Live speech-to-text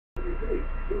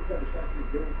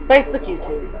Facebook,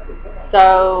 YouTube.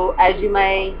 So, as you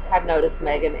may have noticed,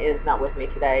 Megan is not with me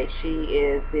today. She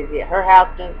is busy at her house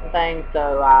doing some things,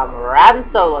 so I'm riding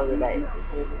solo today.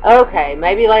 Okay,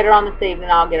 maybe later on this evening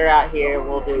I'll get her out here and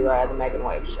we'll do the Megan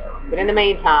Webb show. But in the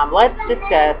meantime, let's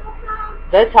discuss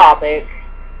the topic,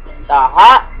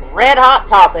 the red hot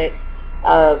topic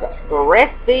of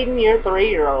breastfeeding your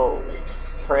 3-year-old.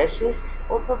 Precious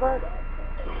or perverted?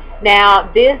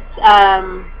 Now, this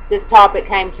topic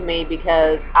came to me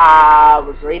because I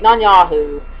was reading on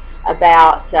Yahoo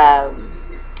about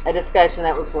a discussion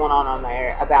that was going on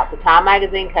there about the Time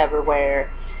magazine cover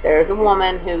where there's a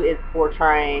woman who is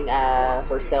portraying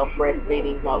herself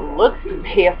breastfeeding what looks to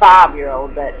be a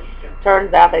 5-year-old, but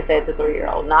turns out they say it's a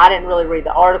 3-year-old. Now, I didn't really read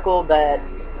the article, but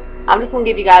I'm just going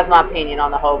to give you guys my opinion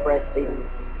on the whole breastfeeding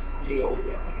deal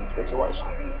situation.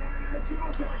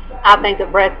 I think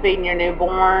that breastfeeding your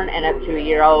newborn and up to a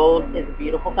year old is a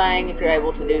beautiful thing if you're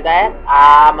able to do that.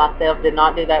 I myself did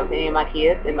not do that with any of my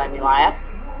kids. It made me laugh,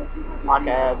 like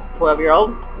a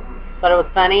 12-year-old. Thought it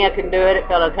was funny. I couldn't do it. It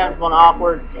felt uncomfortable and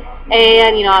awkward.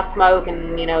 And, you know, I smoke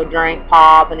and, you know, drink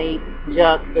pop and eat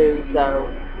junk food, so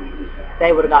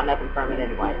they would have got nothing from it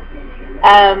anyway.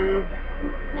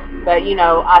 But, you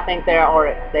know, I think there are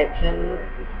exceptions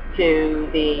to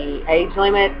the age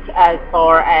limit as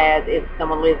far as if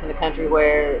someone lives in a country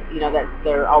where, you know, that's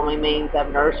their only means of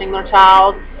nourishing their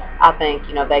child. I think,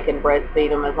 you know, they can breastfeed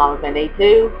them as long as they need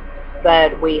to.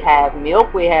 But we have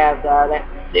milk, we have that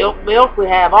silk milk, we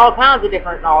have all kinds of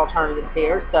different alternatives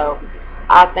here. So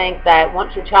I think that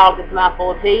once your child gets a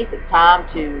mouthful of teeth, it's time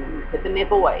to put the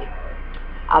nip away.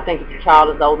 I think if your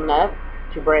child is old enough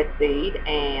to breastfeed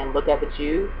and look up at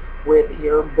you with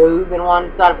your boob in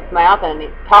one side of its mouth and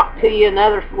talk to you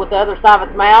with the other side of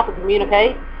its mouth and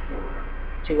communicate,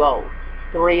 too old.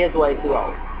 3 is way too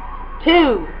old.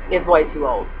 2 is way too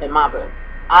old in my book.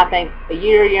 I think a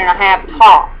year and a half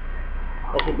tops.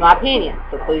 That's just my opinion.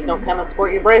 So please don't come and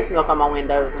squirt your breast milk on my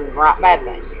windows and write bad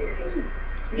things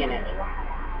in it.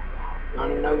 I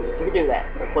don't even know if you could do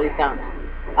that, so please don't.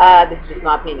 This is just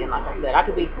my opinion, like I said. I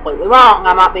could be completely wrong.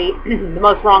 I might be the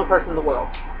most wrong person in the world.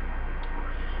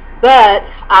 But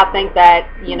I think that,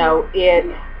 you know, it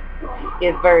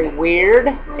is very weird.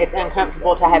 It's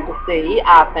uncomfortable to have to see.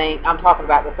 I think, I'm talking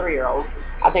about the 3-year-old.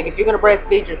 I think if you're going to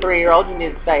breastfeed your 3-year-old, you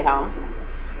need to stay home.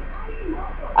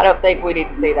 I don't think we need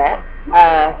to see that.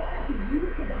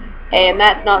 And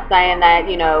that's not saying that,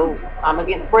 you know, I'm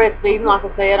against breastfeeding, like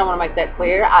I said. I want to make that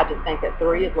clear. I just think that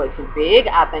 3 is way too big.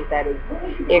 I think that is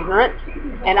ignorant.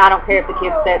 And I don't care if the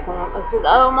kid says,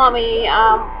 oh, Mommy,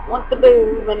 I want the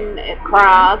boob, and it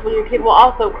cries. Well, your kid will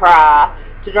also cry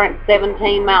to drink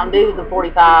 17 Mountain Dews and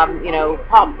 45, you know,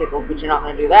 popsicles, but you're not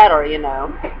going to do that, or, you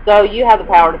know. So you have the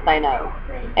power to say no.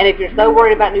 And if you're so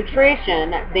worried about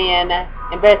nutrition, then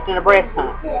invest in a breast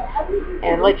pump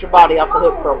and let your body off the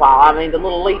hook for a while. I mean, the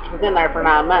little leech was in there for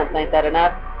 9 months. Ain't that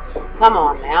enough? Come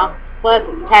on now. Plus,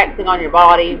 it's taxing on your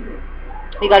body.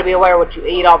 You got to be aware of what you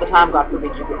eat all the time. God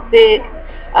forbid you get sick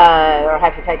or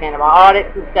have to take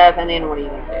antibiotics and stuff. And then what are you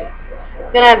going to do?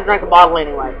 You're going to have to drink a bottle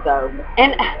anyway. So,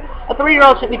 and a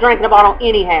 3-year-old shouldn't be drinking a bottle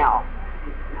anyhow.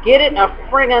 Get it a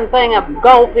friggin' thing of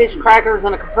goldfish crackers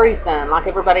and a Capri Sun like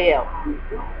everybody else.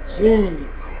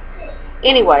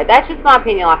 Anyway, that's just my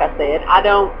opinion, like I said.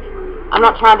 I'm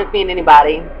not trying to offend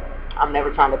anybody. I'm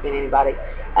never trying to offend anybody.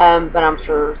 But I'm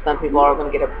sure some people are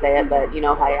going to get upset. But, you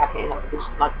know, hey, I can't help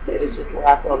it. Like I said, it's just what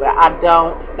I feel about it. I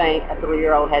don't think a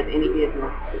 3-year-old has any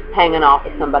business hanging off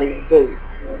of somebody's boob.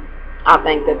 I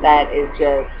think that that is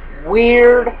just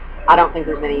weird. I don't think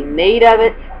there's any need of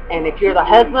it. And if you're the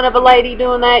husband of a lady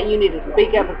doing that, you need to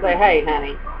speak up and say, hey,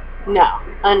 honey, no,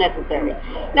 unnecessary.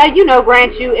 Now, you know,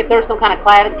 grant you, if there's some kind of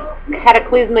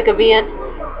cataclysmic event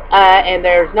and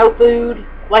there's no food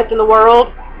left in the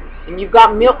world and you've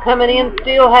got milk coming in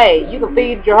still, hey, you can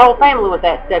feed your whole family with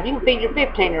that stuff. You can feed your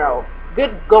 15-year-old.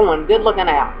 Good going, good looking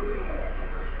out.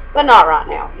 But not right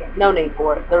now. No need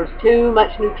for it. There's too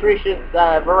much nutritious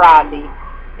variety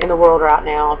in the world right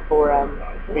now for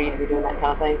you to be doing that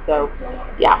kind of thing. So,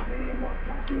 yeah,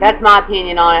 that's my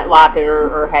opinion on it. Like it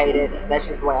or hate it. That's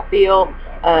just the way I feel.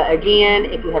 Again,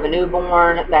 if you have a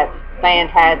newborn, that's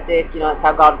fantastic. You know, that's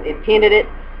how God intended it,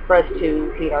 for us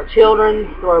to feed our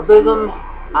children through our bosom.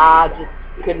 I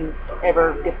just couldn't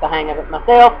ever get the hang of it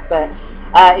myself. But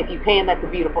if you can, that's a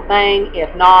beautiful thing.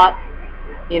 If not,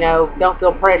 you know, don't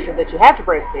feel pressure that you have to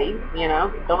breastfeed. You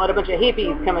know, don't let a bunch of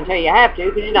hippies come and tell you have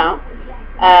to, because you don't.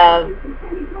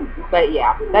 But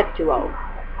yeah, that's too old.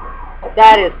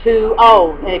 That is too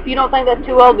old. And if you don't think that's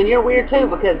too old, then you're weird too,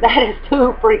 because that is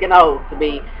too freaking old to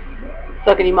be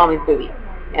sucking your mommy's booty.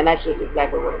 And that's just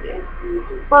exactly what it is.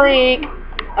 Freak.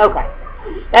 Okay.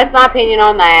 That's my opinion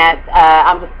on that.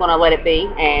 I'm just going to let it be,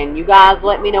 and you guys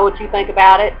let me know what you think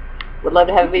about it. Would love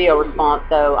to have a video response,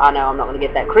 so I know I'm not going to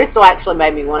get that. Crystal actually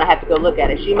made me want to have to go look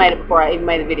at it. She made it before I even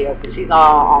made the video, because she's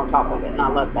all on top of it, and I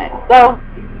love that. So,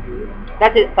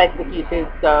 that's it, Facebook,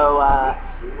 YouTube. So,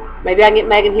 maybe I can get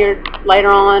Megan here later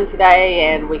on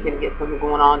today, and we can get something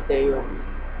going on too.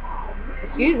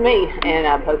 Excuse me,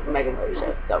 and post the Megan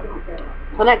Show. So,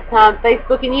 until next time,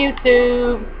 Facebook and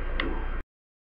YouTube.